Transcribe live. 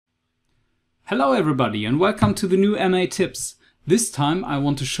Hello everybody and welcome to the new MA tips. This time I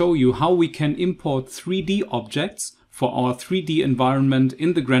want to show you how we can import 3D objects for our 3D environment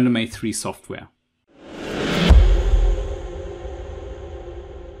in the grandMA3 software.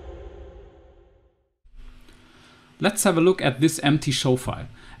 Let's have a look at this empty show file.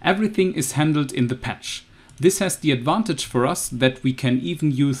 Everything is handled in the patch. This has the advantage for us that we can even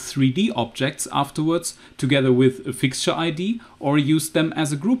use 3D objects afterwards together with a fixture ID or use them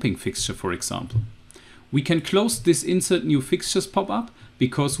as a grouping fixture, for example. We can close this insert new fixtures pop-up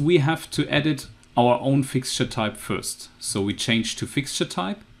because we have to edit our own fixture type first. So we change to fixture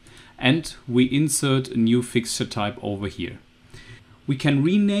type and we insert a new fixture type over here. We can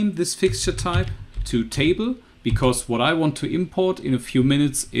rename this fixture type to table because what I want to import in a few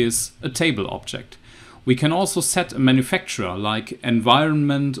minutes is a table object. We can also set a manufacturer like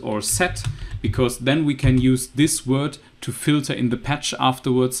environment or set, because then we can use this word to filter in the patch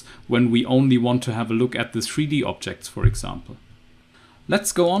afterwards when we only want to have a look at the 3D objects, for example.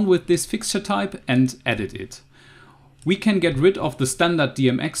 Let's go on with this fixture type and edit it. We can get rid of the standard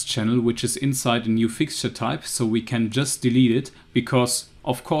DMX channel which is inside a new fixture type, so we can just delete it because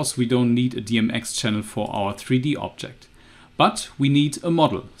of course we don't need a DMX channel for our 3D object. But we need a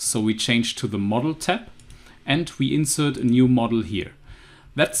model, so we change to the model tab and we insert a new model here.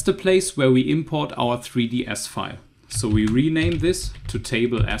 That's the place where we import our 3ds file. So we rename this to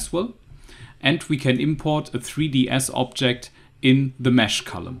table as well, and we can import a 3ds object in the mesh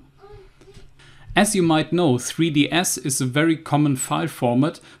column. As you might know, 3ds is a very common file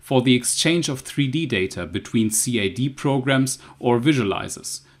format for the exchange of 3D data between CAD programs or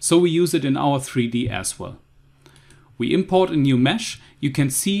visualizers. So we use it in our 3D as well. We import a new mesh. You can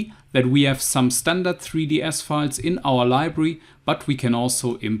see that we have some standard 3ds files in our library, but we can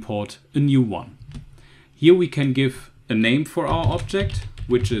also import a new one. Here we can give a name for our object,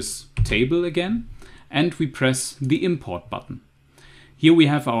 which is table again, and we press the import button. Here we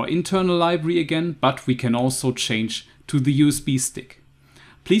have our internal library again, but we can also change to the USB stick.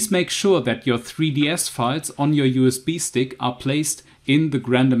 Please make sure that your 3ds files on your USB stick are placed in the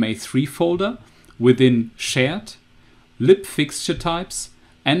grandMA3 folder within shared, lib fixture types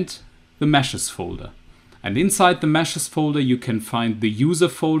and the meshes folder. And inside the meshes folder you can find the user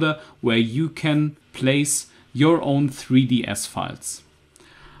folder where you can place your own 3ds files.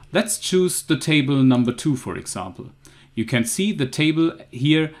 Let's choose the table number 2, for example. You can see the table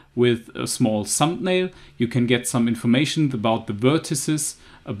here with a small thumbnail. You can get some information about the vertices,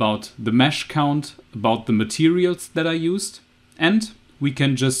 about the mesh count, about the materials that are used, and we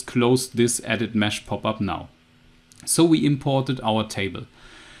can just close this edit mesh pop-up now. So we imported our table.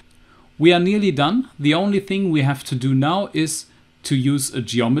 We are nearly done. The only thing we have to do now is to use a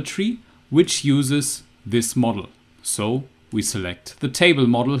geometry which uses this model. So we select the table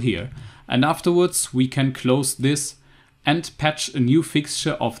model here, and afterwards we can close this and patch a new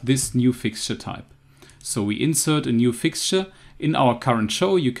fixture of this new fixture type. So we insert a new fixture. In our current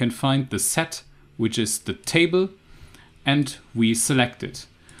show you can find the set, which is the table, and we select it.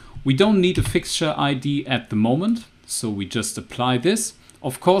 We don't need a fixture ID at the moment, so we just apply this.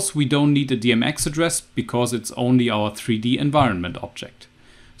 Of course, we don't need a DMX address because it's only our 3D environment object.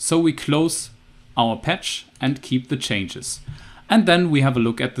 So we close our patch and keep the changes. And then we have a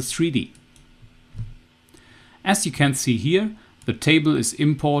look at the 3D. As you can see here, the table is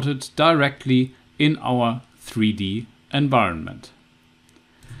imported directly in our 3D environment.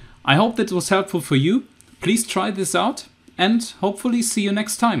 I hope that was helpful for you. Please try this out and hopefully see you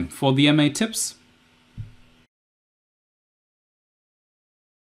next time for the MA tips.